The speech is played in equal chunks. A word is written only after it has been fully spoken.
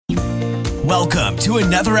Welcome to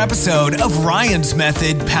another episode of Ryan's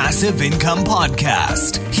Method Passive Income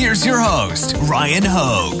Podcast. Here's your host, Ryan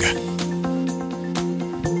Hogue.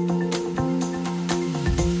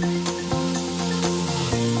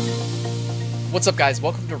 What's up, guys?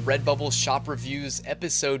 Welcome to Redbubble Shop Reviews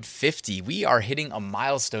episode 50. We are hitting a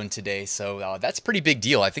milestone today, so that's a pretty big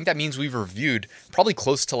deal. I think that means we've reviewed probably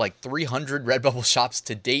close to like 300 Redbubble shops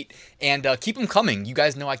to date, and keep them coming. You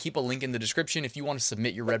guys know I keep a link in the description. If you want to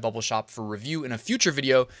submit your Redbubble shop for review in a future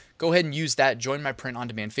video, go ahead and use that. Join my Print On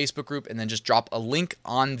Demand Facebook group, and then just drop a link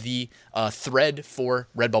on the thread for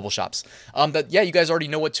Redbubble shops. But yeah, you guys already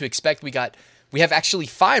know what to expect. We have actually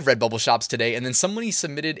 5 Redbubble shops today, and then somebody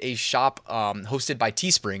submitted a shop hosted by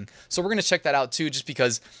Teespring. So we're going to check that out too, just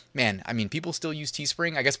because, man, I mean, people still use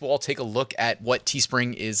Teespring. I guess we'll all take a look at what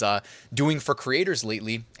Teespring is doing for creators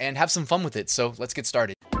lately and have some fun with it. So let's get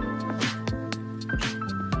started.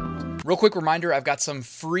 Real quick reminder, I've got some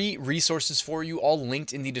free resources for you, all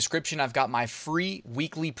linked in the description. I've got my free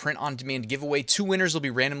weekly print on demand giveaway. 2 winners will be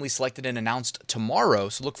randomly selected and announced tomorrow,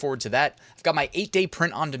 so look forward to that. I've got my 8-day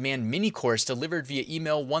print on demand mini course delivered via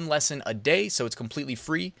email, 1 lesson a day, so it's completely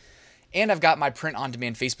free. And I've got my print on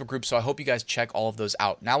demand Facebook group, so I hope you guys check all of those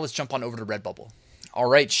out. Now let's jump on over to Redbubble. All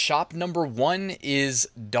right, shop number 1 is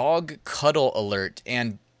Dog Cuddle Alert,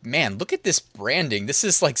 and man, look at this branding. This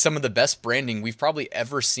is like some of the best branding we've probably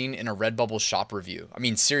ever seen in a Redbubble shop review. I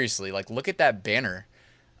mean, seriously, like look at that banner.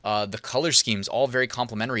 The color scheme's all very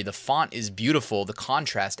complimentary. The font is beautiful. The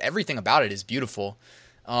contrast, everything about it is beautiful.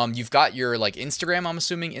 You've got your like Instagram, I'm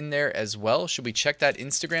assuming, in there as well. Should we check that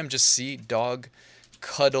Instagram? Just see Dog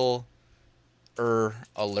Cuddler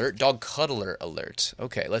Alert. Dog Cuddler Alert.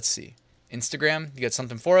 Okay, let's see. Instagram, you got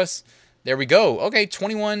something for us? There we go. Okay,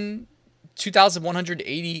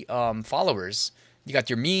 2,180 followers. You got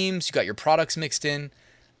your memes, you got your products mixed in.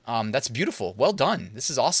 That's beautiful. Well done. This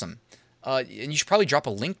is awesome. And you should probably drop a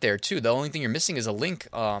link there too. The only thing you're missing is a link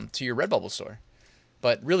to your Redbubble store.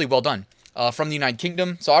 But really well done. From the United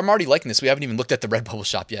Kingdom. So I'm already liking this. We haven't even looked at the Redbubble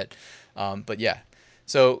shop yet. But yeah.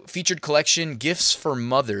 So featured collection, gifts for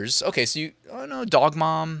mothers. Okay, so dog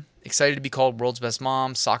mom. Excited to be called world's best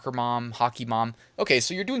mom, soccer mom, hockey mom. Okay,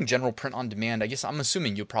 so you're doing general print on demand. I guess I'm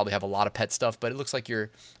assuming you'll probably have a lot of pet stuff, but it looks like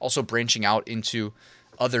you're also branching out into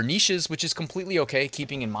other niches, which is completely okay,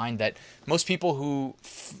 keeping in mind that most people who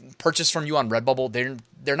purchase from you on Redbubble,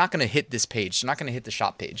 they're not going to hit this page. They're not going to hit the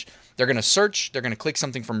shop page. They're going to search, they're going to click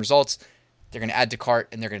something from results, they're going to add to cart,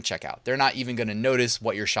 and they're going to check out. They're not even going to notice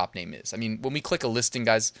what your shop name is. I mean, when we click a listing,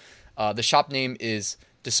 guys, the shop name is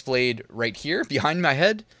displayed right here behind my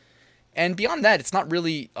head. And beyond that, it's not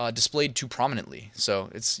really displayed too prominently. So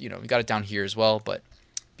it's, we got it down here as well. But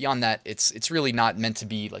beyond that, it's really not meant to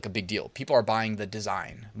be like a big deal. People are buying the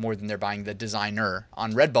design more than they're buying the designer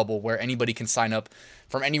on Redbubble, where anybody can sign up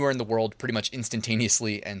from anywhere in the world pretty much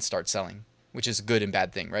instantaneously and start selling, which is a good and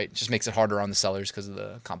bad thing, right? It just makes it harder on the sellers because of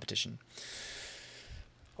the competition.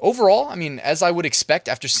 Overall, I mean, as I would expect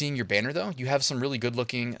after seeing your banner, though, you have some really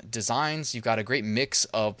good-looking designs. You've got a great mix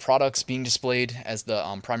of products being displayed as the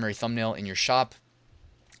primary thumbnail in your shop.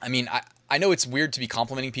 I mean, I know it's weird to be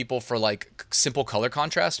complimenting people for, like, simple color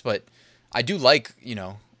contrast, but I do like,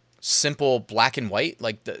 simple black and white.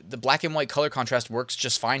 Like, the black and white color contrast works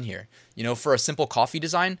just fine here. For a simple coffee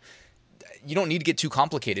design, you don't need to get too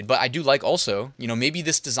complicated, but I do like also, maybe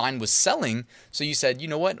this design was selling. So you said, you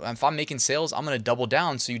know what, if I'm making sales, I'm going to double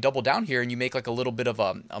down. So you double down here and you make like a little bit of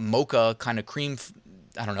a mocha kind of cream.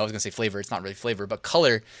 I don't know. I was going to say flavor. It's not really flavor, but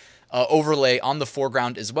color overlay on the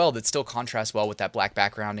foreground as well that still contrasts well with that black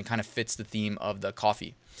background and kind of fits the theme of the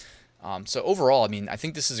coffee. So overall, I mean, I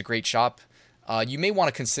think this is a great shop. You may want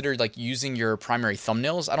to consider like using your primary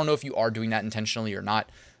thumbnails. I don't know if you are doing that intentionally or not.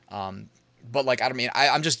 But like,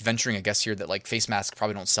 I'm just venturing a guess here that like face masks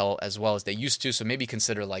probably don't sell as well as they used to. So maybe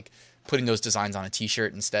consider like putting those designs on a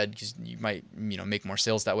t-shirt instead, because you might, make more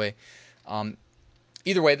sales that way.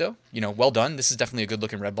 Either way though, well done. This is definitely a good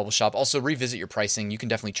looking Redbubble shop. Also revisit your pricing. You can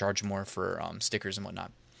definitely charge more for stickers and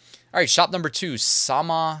whatnot. All right. Shop number 2,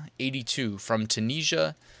 Sama82 from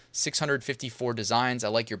Tunisia, 654 designs. I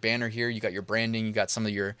like your banner here. You got your branding. You got some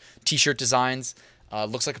of your t-shirt designs.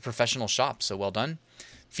 Looks like a professional shop. So well done.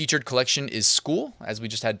 Featured collection is school, as we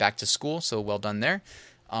just had back to school, so well done there.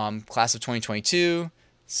 Class of 2022,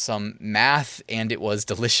 some math, and it was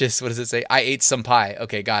delicious. What does it say? I ate some pie.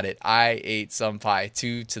 Okay, got it. I ate some pie.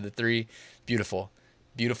 2 to the 3. Beautiful.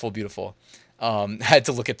 Beautiful, beautiful. I had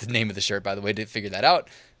to look at the name of the shirt, by the way, to figure that out.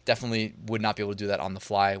 Definitely would not be able to do that on the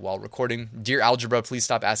fly while recording. Dear Algebra, please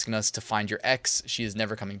stop asking us to find your ex. She is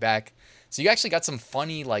never coming back. So you actually got some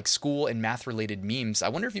funny like school and math related memes. I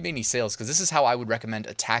wonder if you made any sales, because this is how I would recommend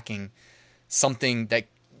attacking something that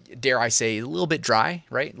dare I say, a little bit dry,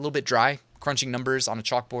 right? A little bit dry, crunching numbers on a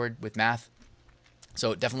chalkboard with math.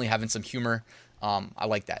 So definitely having some humor. I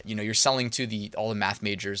like that. You're selling to all the math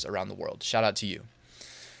majors around the world. Shout out to you.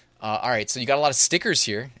 All right, so you got a lot of stickers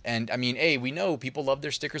here. And I mean, hey, we know people love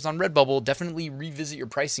their stickers on Redbubble. Definitely revisit your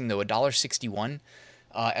pricing, though. $1.61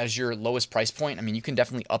 as your lowest price point. I mean, you can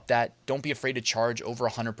definitely up that. Don't be afraid to charge over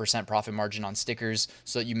 100% profit margin on stickers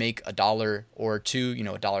so that you make $1 or $2,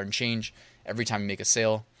 $1 and change every time you make a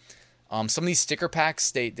sale. Some of these sticker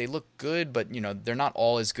packs, they look good, but, they're not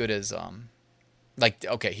all as good as,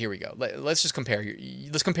 okay, here we go. Let's just compare.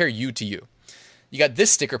 Let's compare you to you. You got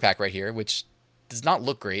this sticker pack right here, which does not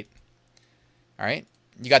look great. All right.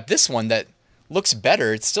 You got this one that looks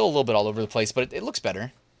better. It's still a little bit all over the place, but it looks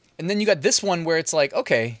better. And then you got this one where it's like,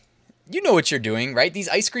 okay, you know what you're doing, right? These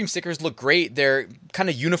ice cream stickers look great. They're kind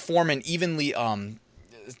of uniform and evenly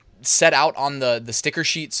set out on the sticker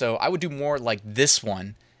sheet. So I would do more like this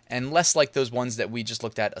one and less like those ones that we just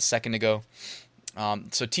looked at a second ago.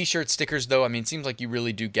 So t-shirt stickers, though, I mean, it seems like you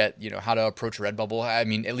really do get, how to approach Redbubble. I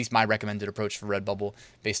mean, at least my recommended approach for Redbubble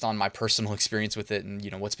based on my personal experience with it and,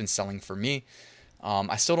 what's been selling for me.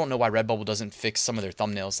 I still don't know why Redbubble doesn't fix some of their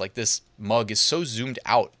thumbnails. Like this mug is so zoomed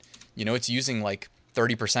out, it's using like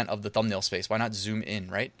 30% of the thumbnail space. Why not zoom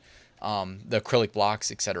in, right? The acrylic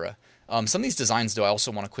blocks, etc. Some of these designs, though, I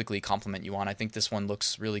also want to quickly compliment you on. I think this one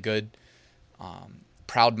looks really good.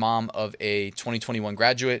 Proud mom of a 2021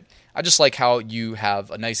 graduate. I just like how you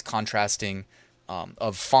have a nice contrasting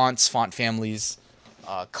of fonts, font families,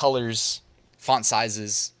 colors, font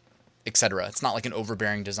sizes, etc. It's not like an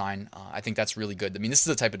overbearing design. I think that's really good. I mean, this is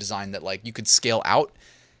the type of design that like you could scale out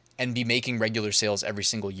and be making regular sales every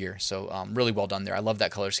single year. So really well done there. I love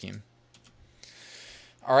that color scheme.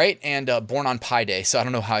 All right, and Born on Pi Day. So I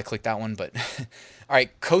don't know how I clicked that one, but all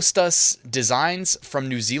right, Costas Designs from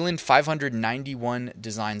New Zealand, 591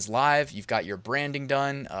 designs live. You've got your branding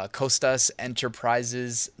done. Costas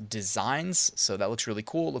Enterprises Designs. So that looks really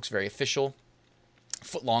cool. Looks very official.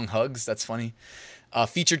 Foot-long hugs. That's funny.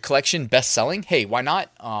 Featured collection, best-selling. Hey, why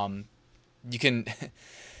not? You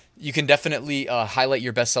can definitely highlight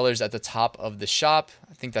your bestsellers at the top of the shop.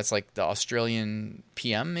 I think that's like the Australian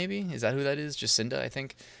PM, maybe. Is that who that is? Jacinda, I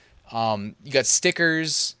think. You got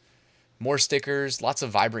stickers, more stickers, lots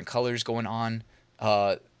of vibrant colors going on.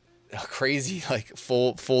 Crazy, like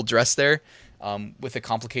full dress there with a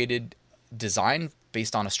complicated design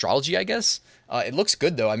based on astrology, I guess. It looks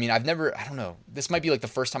good, though. I mean, I don't know. This might be like the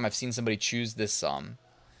first time I've seen somebody choose this.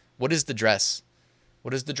 What is the dress?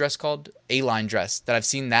 What is the dress called? A-line dress. That I've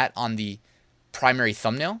seen that on the primary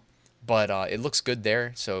thumbnail, but it looks good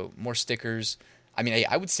there. So more stickers. I mean,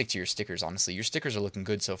 I would stick to your stickers, honestly. Your stickers are looking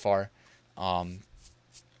good so far.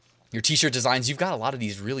 Your t-shirt designs, you've got a lot of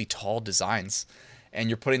these really tall designs, and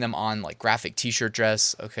you're putting them on like graphic t-shirt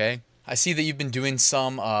dress, okay? I see that you've been doing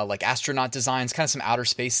some like astronaut designs, kind of some outer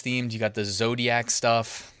space themed. You got the Zodiac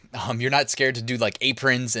stuff. You're not scared to do like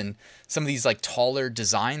aprons and some of these like taller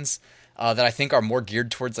designs that I think are more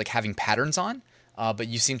geared towards like having patterns on. But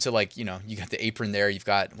you seem to like, you got the apron there. You've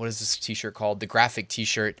got, what is this t-shirt called? The graphic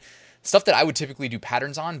t-shirt. Stuff that I would typically do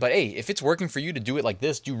patterns on. But hey, if it's working for you to do it like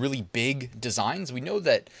this, do really big designs. We know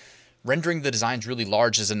that rendering the designs really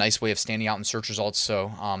large is a nice way of standing out in search results.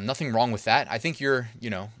 So nothing wrong with that. I think you're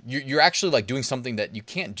actually like doing something that you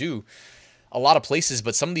can't do a lot of places,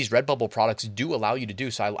 but some of these Redbubble products do allow you to do.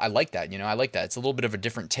 So I like that, I like that. It's a little bit of a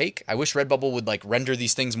different take. I wish Redbubble would like render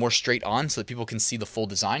these things more straight on so that people can see the full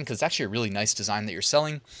design, because it's actually a really nice design that you're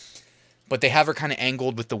selling. But they have her kind of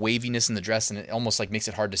angled with the waviness in the dress, and it almost like makes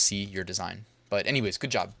it hard to see your design. But anyways, good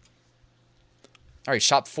job. All right,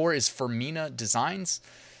 shop 4 is Fermina Designs.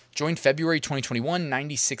 Joined February 2021,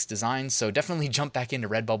 96 designs. So definitely jump back into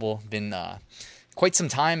Redbubble. Been quite some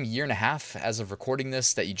time, year and a half as of recording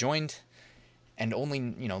this that you joined. And only,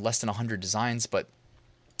 less than 100 designs. But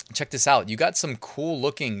check this out. You got some cool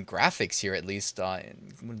looking graphics here, at least. I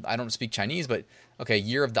don't speak Chinese, but okay,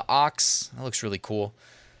 Year of the Ox. That looks really cool.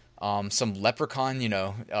 Some leprechaun,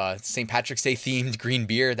 St. Patrick's Day themed green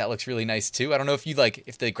beer. That looks really nice too. I don't know if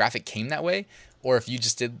if the graphic came that way or if you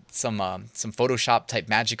just did some Photoshop type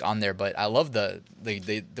magic on there. But I love the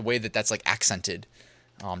way that's like accented.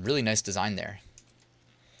 Really nice design there.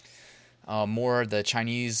 More the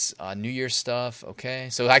Chinese New Year stuff. Okay,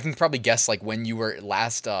 so I can probably guess like when you were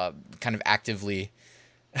last kind of actively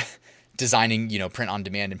designing, print on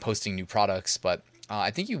demand and posting new products. But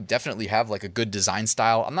I think you definitely have like a good design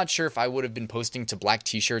style. I'm not sure if I would have been posting to black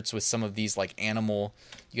t-shirts with some of these like animal.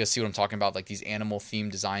 You guys see what I'm talking about? Like these animal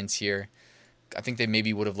themed designs here. I think they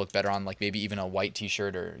maybe would have looked better on like maybe even a white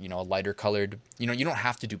t-shirt or, you know, a lighter colored, you know, you don't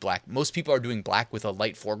have to do black. Most people are doing black with a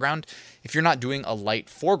light foreground. If you're not doing a light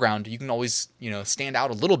foreground, you can always, you know, stand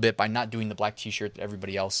out a little bit by not doing the black t-shirt that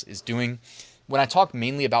everybody else is doing. When I talk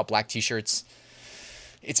mainly about black t-shirts,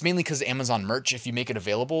 it's mainly because Amazon merch, if you make it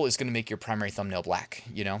available, is going to make your primary thumbnail black,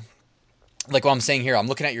 you know? Like what I'm saying here, I'm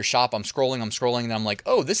looking at your shop, I'm scrolling, and I'm like,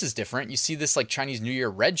 oh, this is different. You see this like Chinese New Year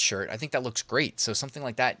red shirt. I think that looks great. So something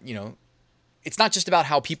like that, you know, it's not just about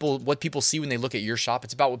what people see when they look at your shop.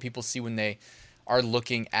 It's about what people see when they are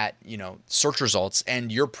looking at, you know, search results,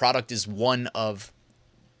 and your product is one of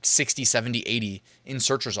 60, 70, 80 in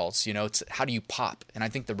search results. You know, it's how do you pop? And I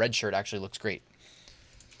think the red shirt actually looks great.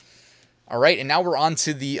 All right, and now we're on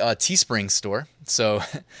to the Teespring store. So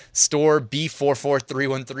store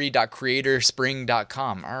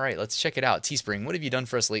b44313.creatorspring.com. All right, let's check it out. Teespring, what have you done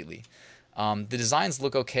for us lately? The designs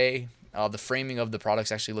look okay. The framing of the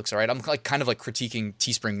products actually looks all right. I'm like kind of like critiquing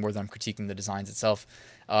Teespring more than I'm critiquing the designs itself.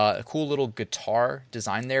 A cool little guitar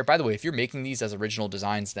design there. By the way, if you're making these as original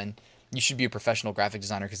designs, then you should be a professional graphic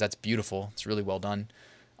designer because that's beautiful. It's really well done.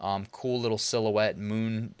 Cool little silhouette,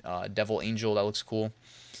 moon, devil, angel. That looks cool.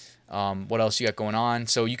 What else you got going on?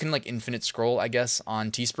 So you can like infinite scroll, I guess, on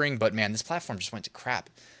Teespring, but man, this platform just went to crap.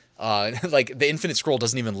 Like the infinite scroll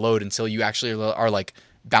doesn't even load until you actually are like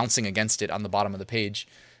bouncing against it on the bottom of the page,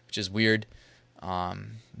 which is weird.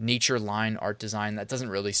 Nature line art design, that doesn't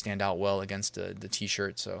really stand out well against the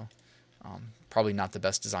t-shirt, so probably not the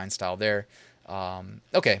best design style there.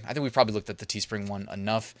 Okay, I think we've probably looked at the Teespring one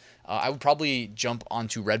enough. I would probably jump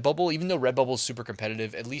onto Redbubble. Even though Redbubble is super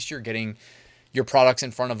competitive, at least you're getting your products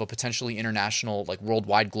in front of a potentially international, like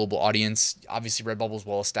worldwide global audience. Obviously, Redbubble is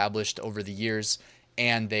well established over the years,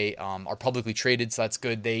 and they are publicly traded, so that's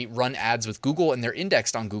good. They run ads with Google, and they're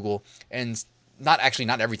indexed on Google. And not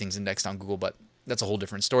everything's indexed on Google, but that's a whole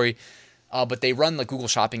different story. But they run like Google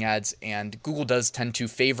Shopping ads, and Google does tend to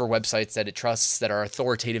favor websites that it trusts that are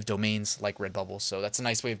authoritative domains like Redbubble. So that's a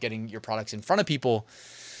nice way of getting your products in front of people.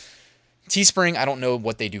 Teespring, I don't know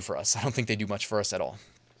what they do for us. I don't think they do much for us at all.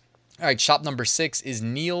 All right, shop number 6 is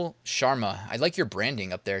Neil Sharma. I like your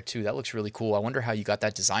branding up there too. That looks really cool. I wonder how you got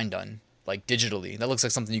that design done, like digitally. That looks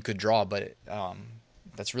like something you could draw, but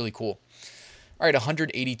that's really cool. All right,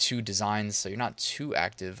 182 designs, so you're not too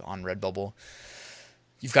active on Redbubble.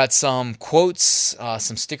 You've got some quotes,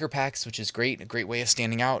 some sticker packs, which is great, a great way of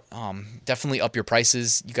standing out. Definitely up your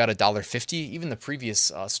prices. You got $1.50. Even the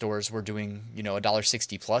previous stores were doing, you know,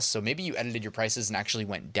 $1.60 plus. So maybe you edited your prices and actually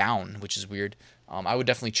went down, which is weird. I would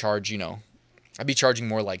definitely charge, you know, I'd be charging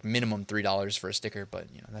more like minimum $3 for a sticker, but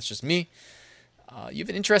you know, that's just me. You have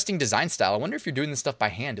an interesting design style. I wonder if you're doing this stuff by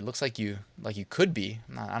hand. It looks like you could be.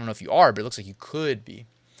 I don't know if you are, but it looks like you could be.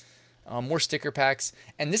 More sticker packs,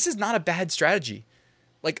 and this is not a bad strategy.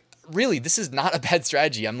 Like, really, this is not a bad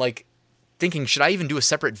strategy. I'm like thinking, should I even do a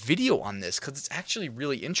separate video on this? Because it's actually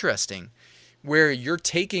really interesting where you're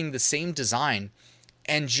taking the same design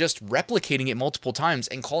and just replicating it multiple times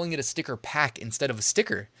and calling it a sticker pack instead of a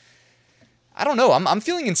sticker. I don't know. I'm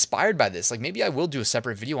feeling inspired by this. Like, maybe I will do a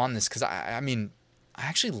separate video on this because I mean, I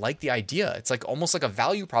actually like the idea. It's like almost like a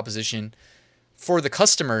value proposition for the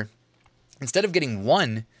customer. Instead of getting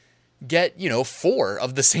one, get, you know, 4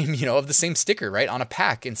 of the same, you know, of the same sticker, right, on a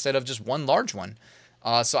pack instead of just one large one.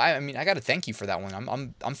 So I mean, I got to thank you for that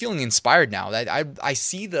one. I'm feeling inspired now. That I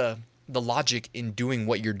see the logic in doing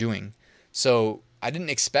what you're doing. So I didn't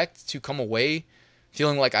expect to come away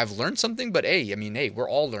feeling like I've learned something, but hey, I mean, hey, we're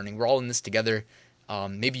all learning. We're all in this together.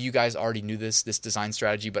 Maybe you guys already knew this design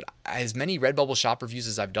strategy, but as many Redbubble shop reviews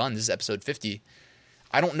as I've done, this is episode 50.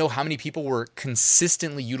 I don't know how many people were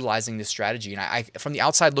consistently utilizing this strategy. And I from the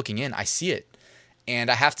outside looking in, I see it.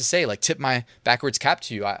 And I have to say, like, tip my backwards cap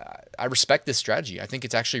to you. I respect this strategy. I think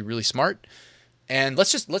it's actually really smart. And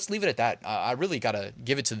let's leave it at that. I really got to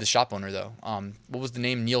give it to the shop owner, though. What was the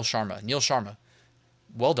name? Neil Sharma. Neil Sharma.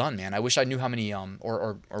 Well done, man. I wish I knew how many,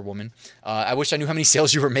 or woman. I wish I knew how many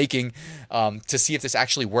sales you were making to see if this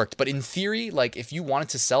actually worked. But in theory, like, if you wanted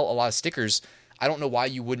to sell a lot of stickers, I don't know why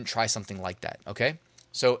you wouldn't try something like that, okay?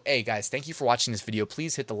 So, hey guys, thank you for watching this video.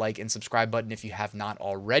 Please hit the like and subscribe button if you have not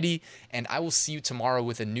already. And I will see you tomorrow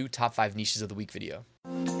with a new top 5 niches of the week video.